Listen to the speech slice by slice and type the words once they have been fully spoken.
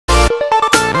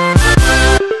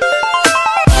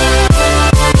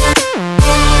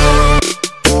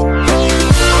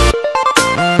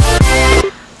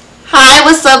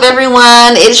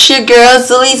everyone, it's your girl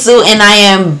Zooey Zoo and I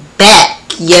am back.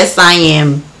 Yes, I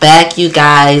am back, you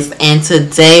guys, and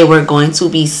today we're going to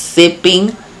be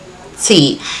sipping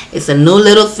tea. It's a new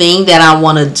little thing that I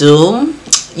want to do.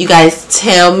 You guys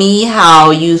tell me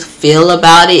how you feel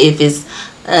about it, if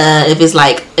it's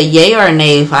like a yay or a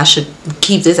nay, if I should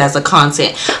keep this as a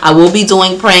content. I will be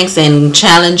doing pranks and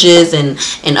challenges and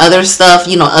other stuff,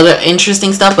 other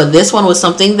interesting stuff, but this one was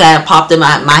something that popped in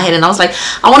my head and I was like,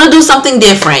 I want to do something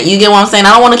different. You get what I'm saying?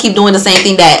 I don't want to keep doing the same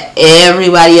thing that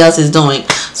everybody else is doing.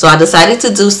 So I decided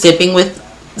to do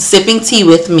sipping tea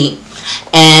with me.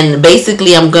 And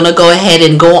basically I'm gonna go ahead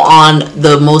and go on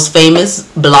the most famous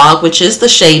blog, which is the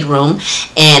Shade Room,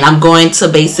 and I'm going to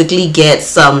basically get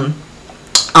some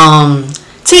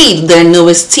tea, their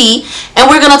newest tea, and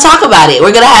we're gonna talk about it.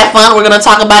 We're gonna have fun. We're gonna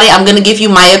talk about it. I'm gonna give you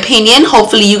my opinion.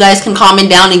 Hopefully you guys can comment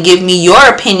down and give me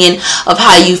your opinion of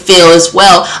how you feel as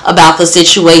well about the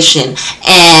situation.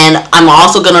 And I'm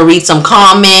also gonna read some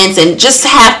comments and just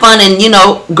have fun and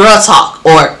girl talk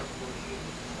or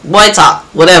boy talk,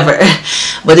 whatever.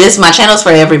 But my channel's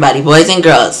for everybody, boys and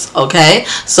girls, okay?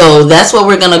 So that's what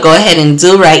we're gonna go ahead and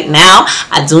do right now.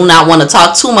 I do not want to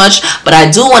talk too much, but I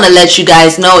do want to let you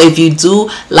guys know, if you do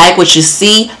like what you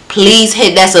see, please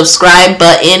hit that subscribe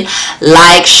button,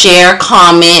 like, share,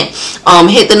 comment,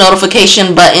 hit the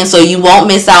notification button so you won't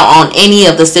miss out on any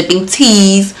of the sipping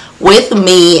teas with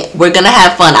me. We're gonna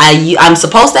have fun. I'm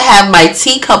supposed to have my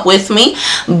teacup with me,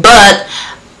 but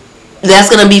that's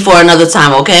gonna be for another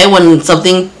time, okay? When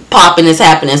something popping is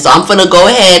happening. So I'm gonna go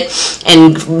ahead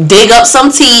and dig up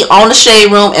some tea on the Shade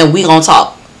Room and we gonna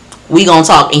talk.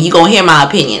 And you gonna hear my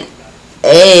opinion.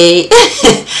 Hey.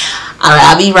 Alright,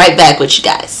 I'll be right back with you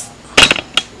guys.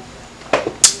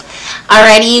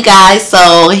 Alrighty, you guys,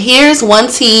 so here's one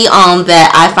tea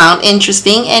that I found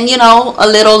interesting and a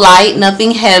little light,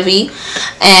 nothing heavy,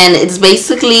 and it's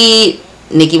basically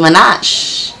Nicki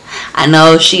Minaj. I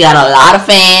know she got a lot of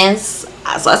fans,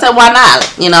 so I said, why not?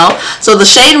 So the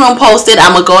Shade Room posted.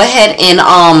 I'm gonna go ahead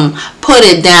and put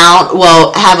it down.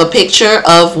 Well, have a picture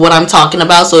of what I'm talking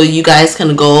about, so you guys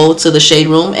can go to the Shade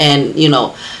Room and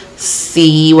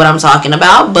see what I'm talking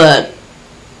about. But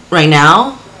right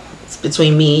now, it's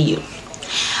between me and you.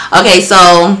 Okay,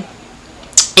 so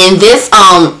in this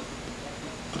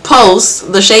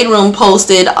post, the Shade Room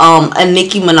posted a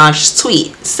Nicki Minaj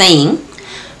tweet saying,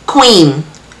 "Queen,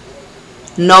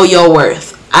 know your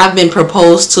worth. I've been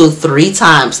proposed to 3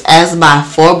 times, asked by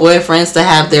 4 boyfriends to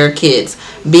have their kids.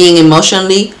 Being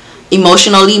emotionally,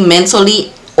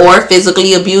 mentally, or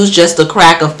physically abused just to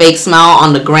crack a fake smile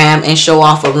on the gram and show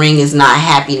off a ring is not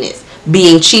happiness.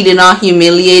 Being cheated on,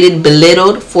 humiliated,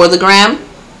 belittled for the gram."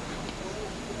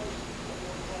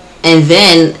 And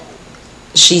then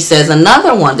she says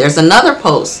another one. There's another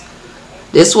post.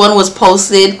 This one was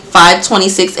posted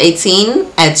 5/26/18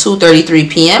 at 2:33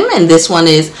 p.m. And this one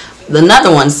is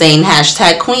another one saying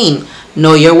 #queen.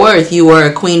 Know your worth. You were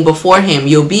a queen before him.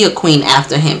 You'll be a queen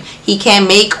after him. He can't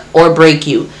make or break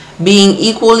you. Being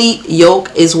equally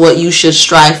yoked is what you should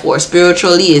strive for.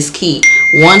 Spiritually is key.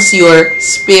 Once your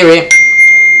spirit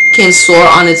can soar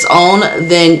on its own,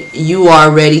 then you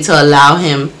are ready to allow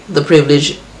him the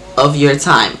privilege of your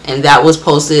time. And that was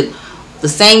posted the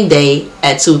same day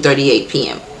at 2:38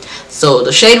 p.m. So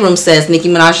the Shade Room says Nicki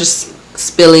Minaj is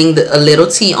spilling a little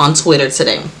tea on Twitter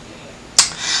today.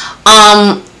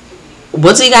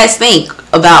 What do you guys think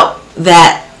about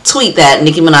that tweet that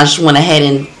Nicki Minaj went ahead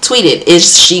and tweeted? Is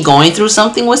she going through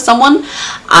something with someone?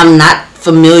 I'm not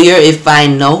familiar if I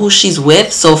know who she's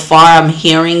with. So far I'm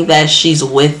hearing that she's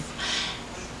with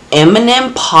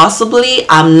Eminem, possibly.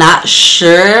 I'm not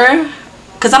sure,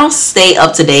 because I don't stay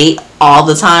up to date all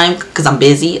the time because I'm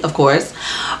busy, of course.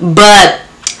 But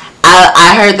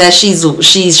I heard that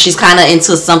she's kind of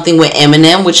into something with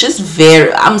Eminem, which is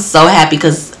I'm so happy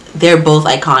because they're both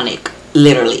iconic,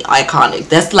 literally iconic.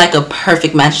 That's like a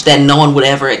perfect match that no one would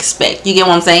ever expect. You get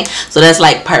what I'm saying? So that's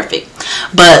like perfect.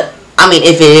 But I mean,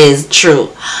 if it is true.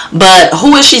 But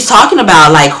who is she talking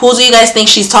about? Like, who do you guys think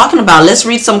she's talking about? Let's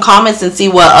read some comments and see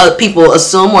what other people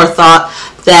assume or thought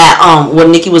that what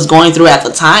Nicki was going through at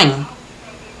the time.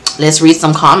 Let's read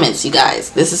some comments, you guys.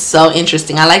 This is so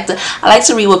interesting. I like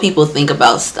to read what people think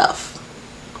about stuff.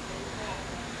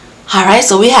 Alright,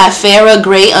 so we have Farrah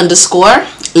Gray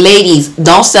 _. Ladies,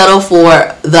 don't settle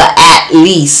for the at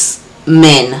least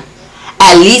men.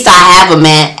 At least I have a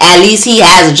man. At least he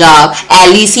has a job. At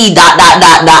least he ... I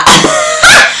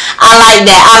like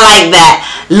that.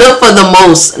 Look for the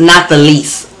most, not the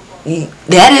least.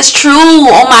 That is true.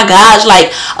 Oh my gosh,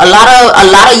 like a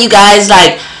lot of you guys,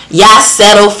 like, Y'all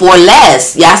settle for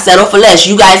less. Y'all settle for less.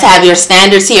 You guys have your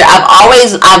standards here.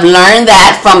 I've learned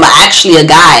that from actually a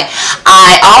guy.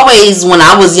 I always, when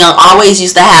I was young, always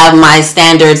used to have my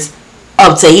standards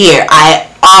up to here. I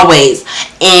always.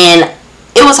 And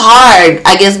it was hard,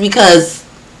 I guess, because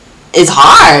it's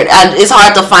hard. It's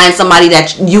hard to find somebody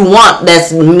that you want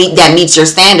that meets your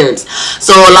standards.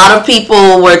 So a lot of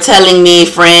people were telling me,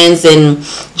 friends and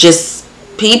just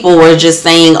people were just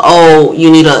saying, oh,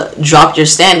 you need to drop your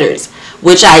standards,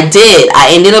 which I did. I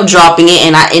ended up dropping it,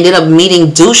 and I ended up meeting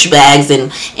douchebags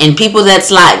and people that's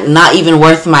like not even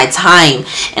worth my time.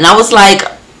 And I was like,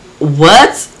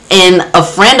 what? And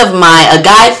a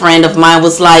guy friend of mine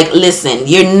was like, listen,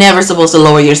 you're never supposed to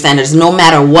lower your standards no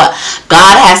matter what.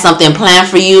 God has something planned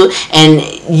for you, and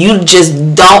you just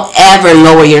don't ever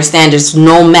lower your standards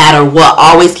no matter what.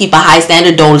 Always keep a high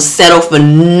standard. Don't settle for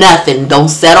nothing. Don't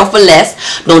settle for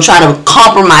less. Don't try to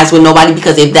compromise with nobody,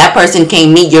 because if that person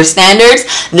can't meet your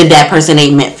standards, then that person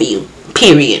ain't meant for you.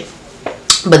 Period.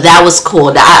 But that was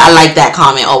cool. I like that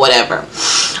comment or whatever.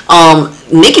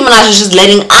 Nicki Minaj is just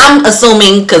I'm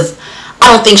assuming, because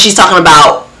I don't think she's talking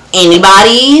about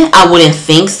anybody. I wouldn't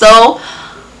think so.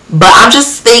 But I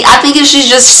think she's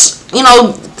just,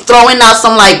 throwing out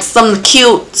some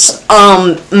cute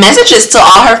messages to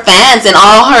all her fans and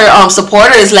all her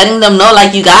supporters, letting them know,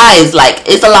 like, you guys, like,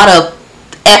 it's a lot of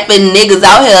effing niggas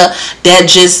out here that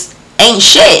just ain't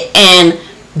shit, and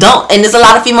there's a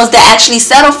lot of females that actually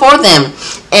settle for them.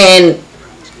 And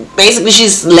basically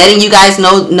she's letting you guys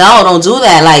know, no, don't do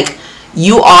that. Like,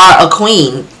 you are a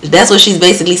queen. That's what she's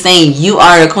basically saying. You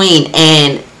are a queen,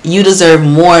 and you deserve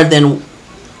more than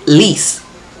least.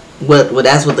 Well,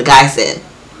 that's what the guy said.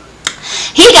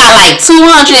 He got like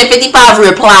 255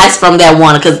 replies from that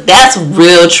one, because that's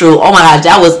real true. Oh my gosh,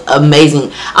 that was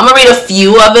amazing. I'm gonna read a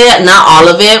few of it, not all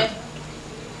of it.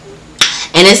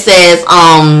 And it says,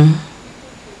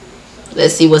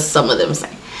 let's see what some of them say.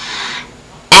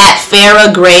 At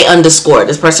Farrah Gray _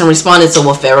 this person responded to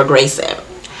what Farrah Gray said.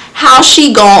 How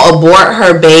she gonna abort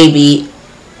her baby,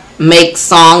 make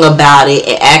song about it,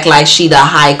 and act like she the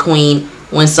high queen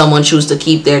when someone choose to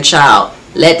keep their child?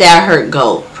 Let that hurt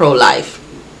go. Pro-life.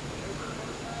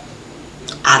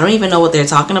 I don't even know what they're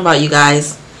talking about, you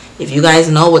guys. If you guys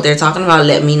know what they're talking about,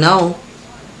 let me know.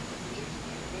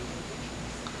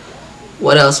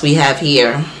 What else we have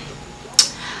here?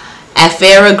 At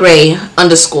Farrah Gray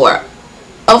 _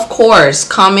 of course,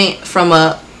 comment from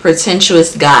a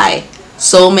pretentious guy.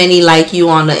 So many like you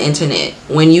on the internet.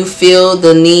 When you feel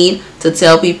the need to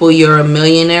tell people you're a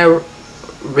millionaire,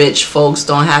 rich folks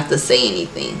don't have to say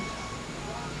anything.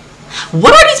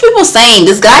 What are these people saying?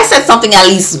 This guy said something at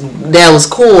least that was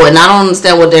cool, and I don't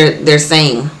understand what they're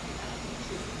saying.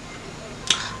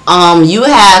 You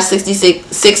have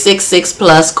 666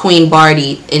 plus Queen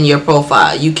Barty in your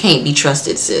profile. You can't be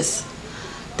trusted, sis.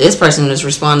 This person is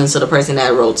responding to the person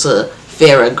that wrote to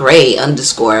Farrah Gray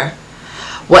 _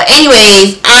 Well,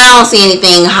 anyways, I don't see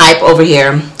anything hype over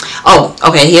here. Oh,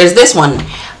 okay, here's this one.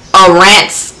 A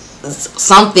rant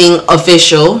something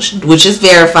official, which is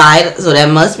verified, so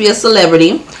that must be a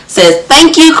celebrity, says,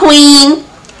 thank you, queen.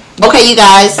 Okay, you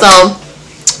guys, so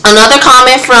another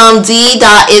comment from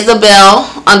d.isabel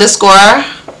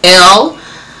 _l.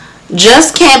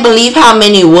 Just can't believe how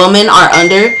many women are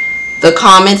under the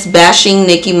comments bashing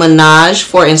Nicki Minaj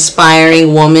for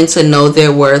inspiring women to know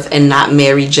their worth and not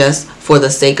marry just for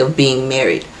the sake of being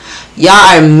married. Y'all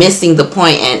are missing the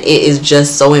point, and it is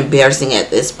just so embarrassing at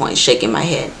this point. Shaking my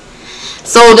head.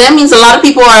 So that means a lot of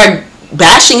people are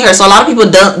bashing her. So a lot of people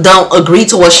don't agree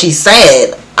to what she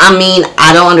said. I mean,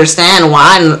 I don't understand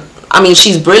why. I mean,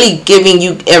 she's really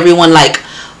giving everyone like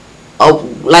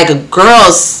a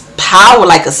girl's power,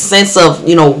 like a sense of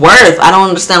worth. I don't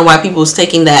understand why people is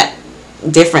taking that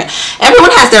different. Everyone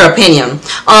has their opinion.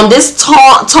 This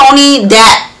Tony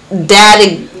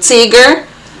Daddy Tigger.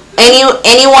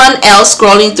 Anyone else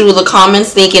scrolling through the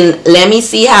comments thinking, let me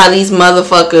see how these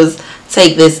motherfuckers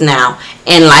take this now,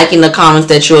 and liking the comments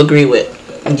that you agree with.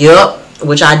 Yup,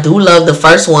 which I do love the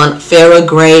first one, Farrah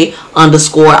Gray _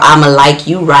 I'ma like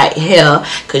you right here,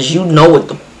 because you know what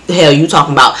the hell you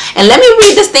talking about. And let me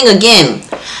read this thing again.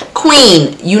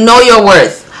 Queen, you know your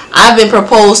worth. I've been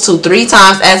proposed to 3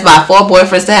 times, asked by 4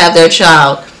 boyfriends to have their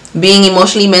child. Being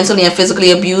emotionally, mentally, and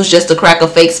physically abused just to crack a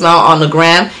fake smile on the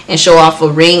gram and show off a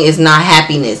ring is not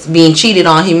happiness. Being cheated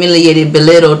on, humiliated,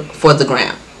 belittled for the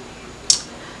gram.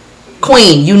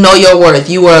 Queen, you know your worth.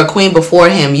 You were a queen before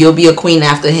him. You'll be a queen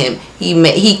after him.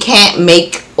 He can't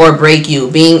make or break you.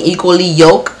 Being equally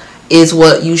yoked is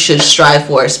what you should strive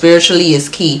for. Spiritually is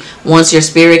key. Once your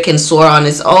spirit can soar on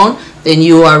its own, then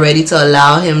you are ready to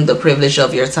allow him the privilege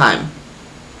of your time.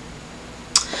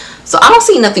 So I don't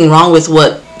see nothing wrong with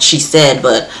what she said,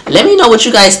 but let me know what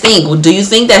you guys think. Do you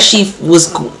think that she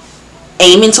was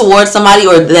aiming towards somebody,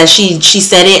 or that she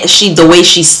said it, the way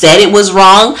she said it was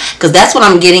wrong? Because that's what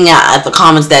I'm getting at the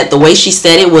comments, that the way she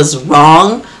said it was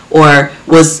wrong, or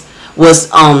was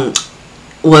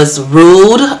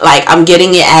rude. Like, I'm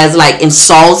getting it as like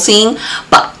insulting,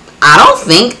 but I don't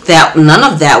think that none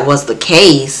of that was the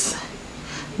case.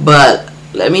 But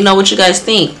let me know what you guys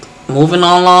think. Moving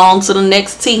on along to the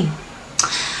next tea.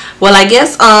 Well, I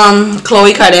guess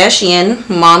Khloe Kardashian,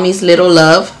 mommy's little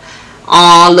love,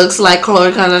 looks like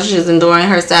Khloe Kardashian is enjoying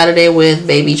her Saturday with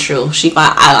baby True.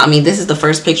 I mean, this is the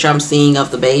first picture I'm seeing of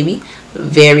the baby.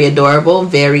 Very adorable,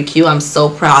 very cute. I'm so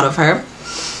proud of her.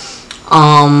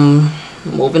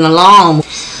 Moving along.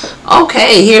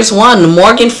 Okay, here's one.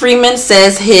 Morgan Freeman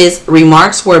says his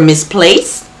remarks were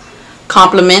misplaced,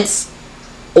 compliments,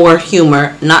 or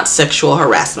humor, not sexual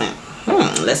harassment.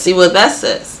 Let's see what that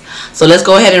says. So let's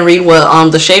go ahead and read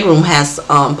what the Shade Room has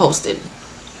posted.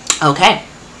 Okay.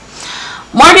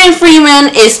 Morgan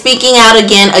Freeman is speaking out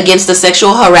again against the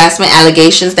sexual harassment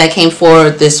allegations that came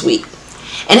forward this week.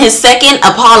 In his second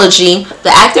apology,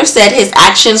 the actor said his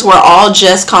actions were all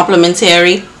just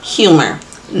complimentary humor,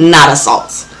 not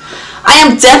assaults. I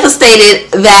am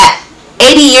devastated that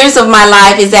 80 years of my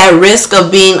life is at risk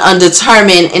of being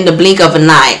undetermined in the blink of an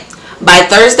eye. By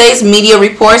Thursday's media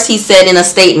reports, he said in a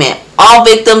statement, all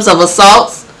victims of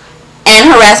assaults and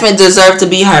harassment deserve to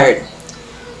be heard,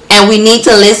 and we need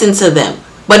to listen to them.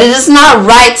 But it is not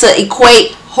right to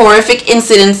equate horrific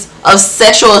incidents of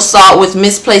sexual assault with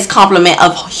misplaced compliment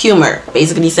of humor.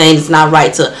 Basically saying it's not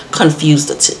right to confuse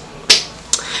the two.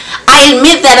 I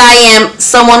admit that I am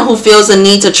someone who feels a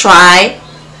need to try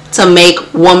to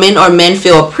make women or men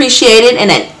feel appreciated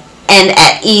and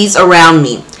at ease around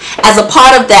me. As a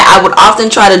part of that, I would often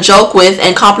try to joke with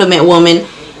and compliment women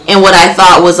in what I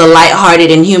thought was a lighthearted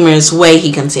and humorous way,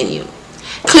 he continued.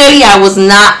 Clearly, I was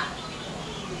not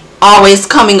always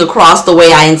coming across the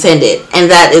way I intended, and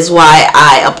that is why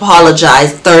I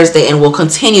apologized Thursday and will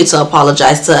continue to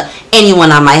apologize to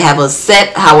anyone I might have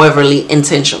upset, however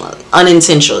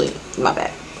unintentionally. My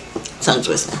bad. Tongue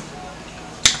twisting.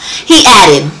 He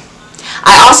added,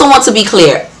 I also want to be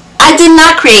clear. I did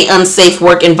not create unsafe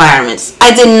work environments.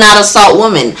 I did not assault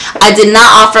women. I did not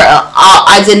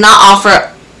offer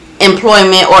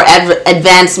employment or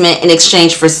advancement in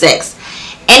exchange for sex.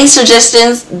 Any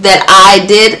suggestions that I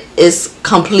did is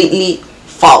completely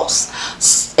false.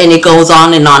 And it goes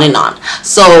on and on and on.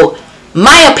 So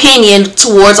my opinion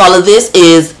towards all of this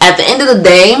is, at the end of the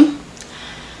day,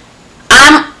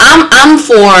 I'm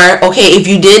for, okay, if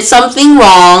you did something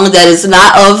wrong that is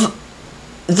not of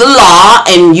the law,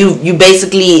 and you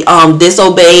basically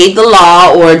disobeyed the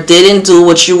law or didn't do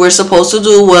what you were supposed to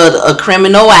do with a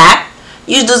criminal act,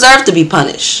 you deserve to be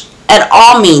punished. At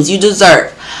all means, you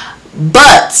deserve.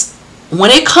 But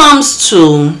when it comes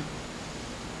to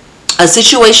a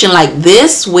situation like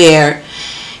this, where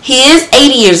he is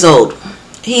 80 years old,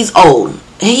 he's old,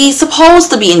 he's supposed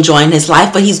to be enjoying his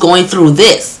life, but he's going through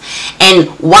this, and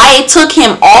why it took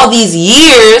him all these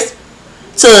years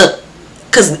to,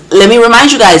 because let me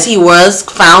remind you guys, he was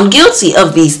found guilty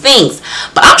of these things.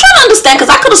 But I'm trying to understand, because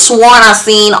I could have sworn I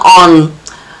seen on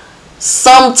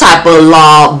some type of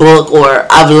law book, or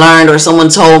I've learned, or someone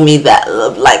told me that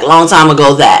like long time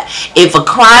ago, that if a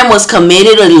crime was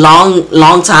committed a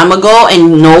long time ago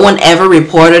and no one ever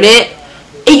reported it,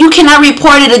 you cannot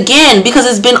report it again, because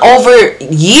it's been over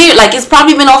years. Like, it's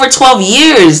probably been over 12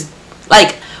 years.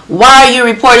 Like, why are you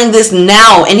reporting this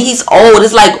now? And he's old.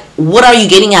 It's like, what are you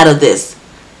getting out of this?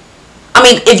 I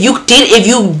mean, if you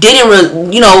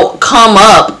didn't come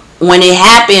up when it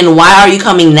happened, why are you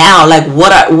coming now? Like,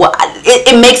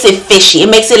 it makes it fishy. It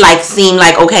makes it like seem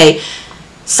like, okay,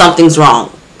 something's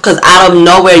wrong, because out of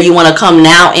nowhere you want to come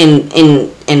now and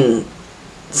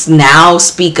now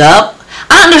speak up.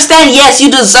 I understand, yes, you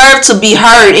deserve to be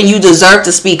heard and you deserve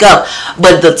to speak up,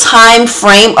 but the time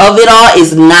frame of it all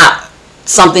is not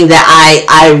something that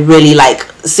I really like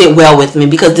sit well with me,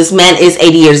 because this man is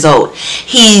 80 years old.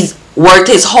 He's worked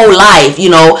his whole life.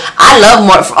 I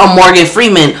love Morgan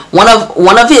Freeman. One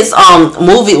of his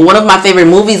one of my favorite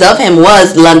movies of him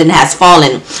was London Has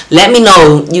Fallen. Let me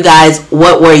know, you guys,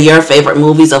 what were your favorite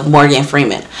movies of Morgan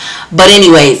Freeman. But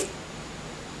anyways,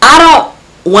 I don't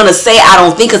want to say I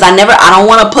don't think, because I don't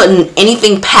want to put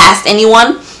anything past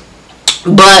anyone,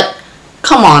 but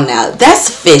come on now, that's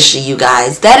fishy, you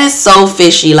guys. That is so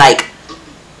fishy. Like,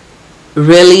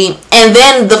 really? And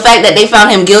then the fact that they found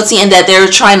him guilty and that they're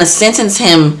trying to sentence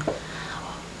him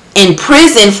in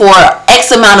prison for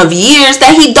X amount of years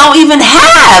that he don't even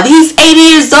have. He's 80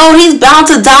 years old. He's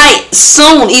bound to die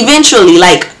soon, eventually.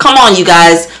 Like, come on, you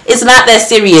guys. It's not that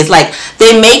serious. Like,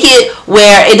 they make it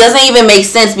where it doesn't even make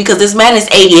sense because this man is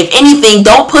 80. If anything,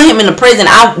 don't put him in the prison.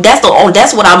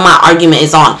 That's what my argument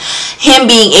is on. Him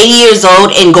being 80 years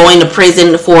old and going to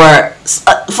prison for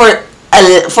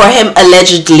him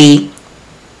allegedly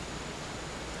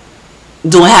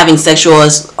having sexual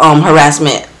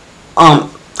harassment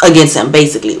against him,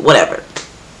 basically, whatever.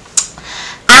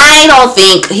 I don't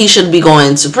think he should be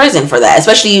going to prison for that,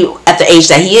 especially at the age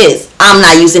that he is. I'm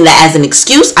not using that as an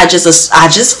excuse. I just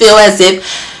feel as if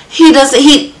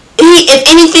if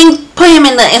anything, put him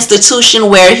in the institution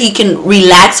where he can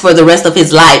relax for the rest of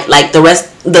his life, like the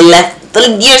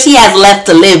years he has left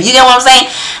to live. You get what I'm saying?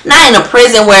 Not in a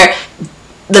prison where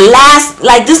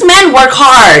this man worked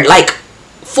hard, like,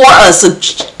 for us to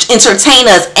entertain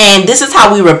us, and this is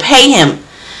how we repay him.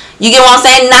 You get what I'm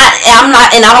saying?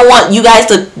 And I don't want you guys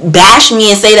to bash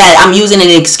me and say that I'm using an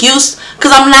excuse,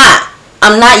 because I'm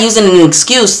not using an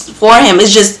excuse for him.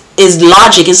 It's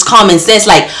logic, it's common sense.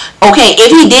 Like, okay,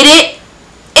 if he did it,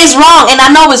 it's wrong, and I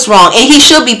know it's wrong, and he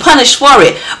should be punished for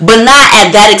it, but not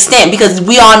at that extent, because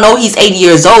we all know he's 80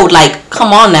 years old. Like,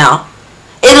 come on now.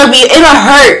 It'll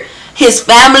hurt his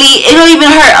family. It'll even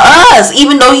hurt us,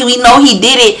 even though we know he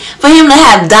did it, for him to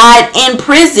have died in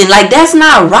prison. Like, that's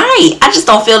not right. I just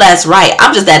don't feel that's right.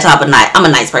 I'm just that type of I'm a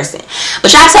nice person.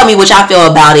 But y'all tell me what y'all feel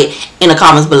about it in the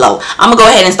comments below. I'm gonna go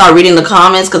ahead and start reading the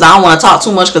comments, because I don't want to talk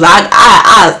too much, because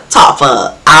I talk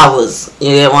for hours.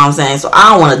 You get what I'm saying? So I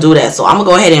don't want to do that. So I'm gonna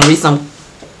go ahead and read some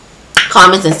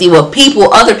comments and see what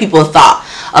other people thought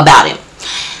about it.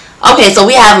 Okay, so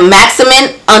we have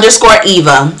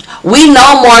Maximin_Eva. We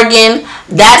know Morgan,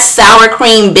 that sour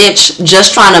cream bitch,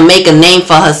 just trying to make a name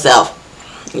for herself.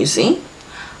 You see?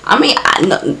 I mean, I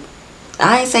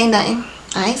ain't saying nothing.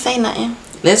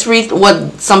 Let's read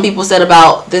what some people said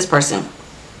about this person.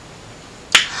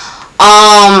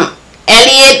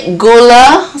 Elliot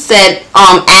Gula said,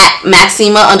 at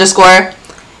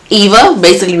Maxima_Eva,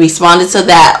 basically responded to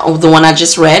that, the one I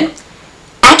just read.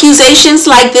 Accusations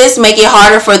like this make it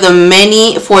harder for the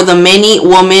many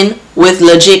women with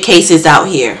legit cases out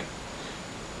here.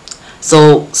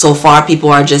 So far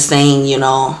people are just saying, you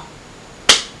know,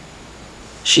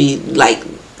 she, like,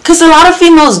 because a lot of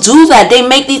females do that. They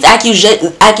make these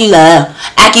accusations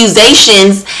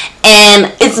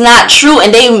and it's not true,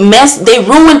 and they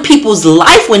ruin people's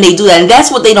life when they do that. And that's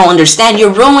what they don't understand.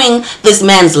 You're ruining this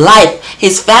man's life,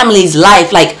 his family's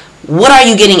life. Like, what are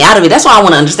you getting out of it? That's what I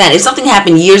want to understand. If something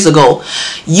happened years ago,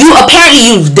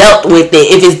 you've dealt with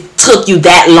it. If it took you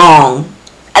that long,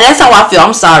 and that's how I feel.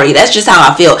 I'm sorry. That's just how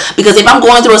I feel. Because if I'm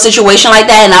going through a situation like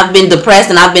that and I've been depressed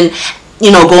and I've been,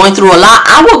 going through a lot,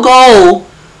 I would go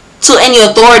to any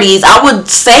authorities. I would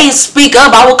speak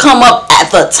up. I would come up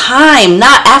at the time,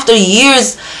 not after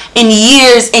years and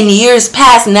years and years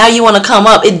past. Now you want to come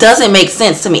up. It doesn't make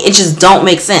sense to me. It just don't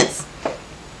make sense.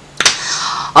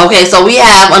 Okay, so we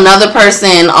have another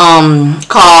person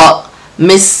called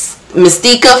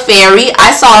Mystica Fairy.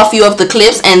 I saw a few of the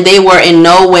clips and they were in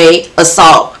no way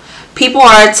assault. People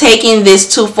are taking this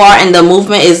too far and the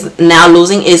movement is now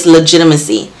losing its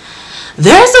legitimacy.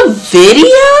 There's a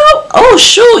video? Oh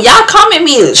shoot, y'all comment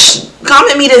me this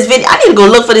video. I need to go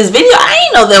look for this video. I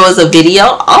didn't know there was a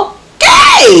video.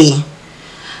 Okay.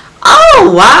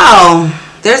 Oh wow.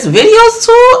 There's videos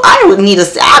too? I'll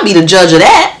be the judge of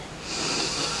that.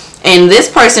 And this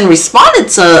person responded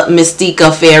to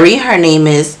Mystica Fairy. Her name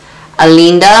is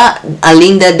Alinda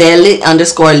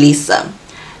Deli_Lisa.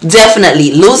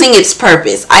 Definitely losing its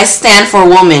purpose. I stand for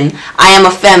women. I am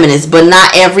a feminist, but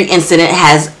not every incident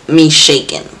has me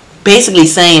shaken. Basically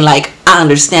saying, like, I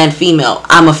understand female.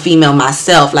 I'm a female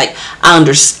myself. Like, I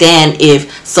understand if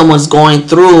someone's going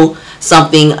through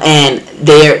something and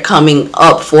they're coming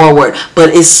up forward.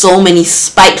 But it's so many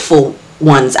spiteful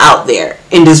ones out there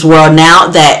in this world now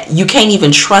that you can't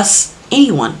even trust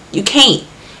anyone. You can't.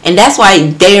 And that's why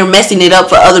they're messing it up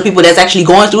for other people that's actually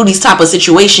going through these type of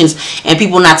situations and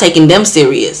people not taking them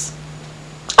serious.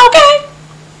 Okay.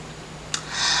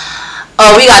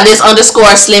 Oh, we got this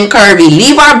 _Slim Curvy.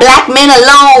 Leave our black men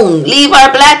alone. Leave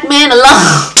our black men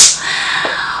alone.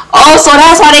 Oh, so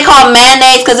that's why they call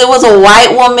mayonnaise, because it was a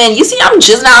white woman. You see, I'm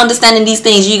just not understanding these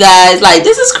things, you guys. Like,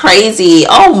 this is crazy.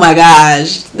 Oh my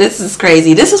gosh. This is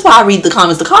crazy. This is why I read the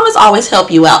comments. The comments always help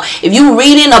you out. If you're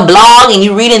reading a blog and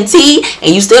you're reading tea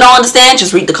and you still don't understand,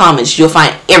 just read the comments. You'll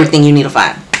find everything you need to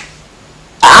find.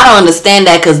 I don't understand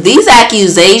that, because these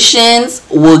accusations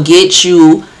will get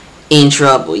you in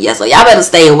trouble. Yeah, so y'all better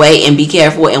stay away and be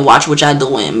careful and watch what y'all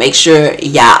doing. Make sure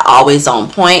y'all always on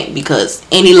point, because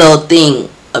any little thing,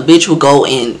 a bitch will go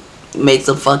and make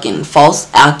some fucking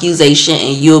false accusation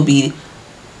and you'll be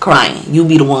crying. You'll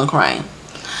be the one crying.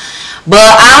 But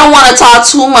I don't want to talk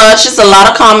too much. It's a lot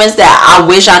of comments that I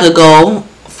wish I could go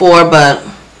for, but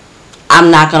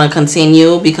I'm not going to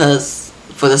continue because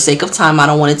for the sake of time, I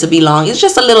don't want it to be long. It's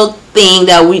just a little thing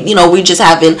that we just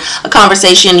having a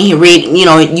conversation. You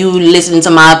listening to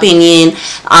my opinion,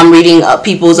 I'm reading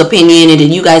people's opinion, and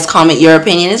then you guys comment your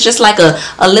opinion. It's just like a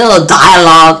little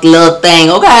dialogue, little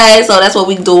thing. Okay, so that's what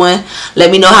we're doing.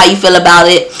 Let me know how you feel about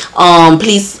it.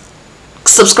 Please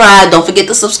subscribe. Don't forget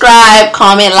to subscribe,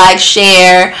 comment, like,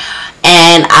 share,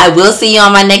 and I will see you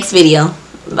on my next video.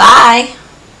 Bye.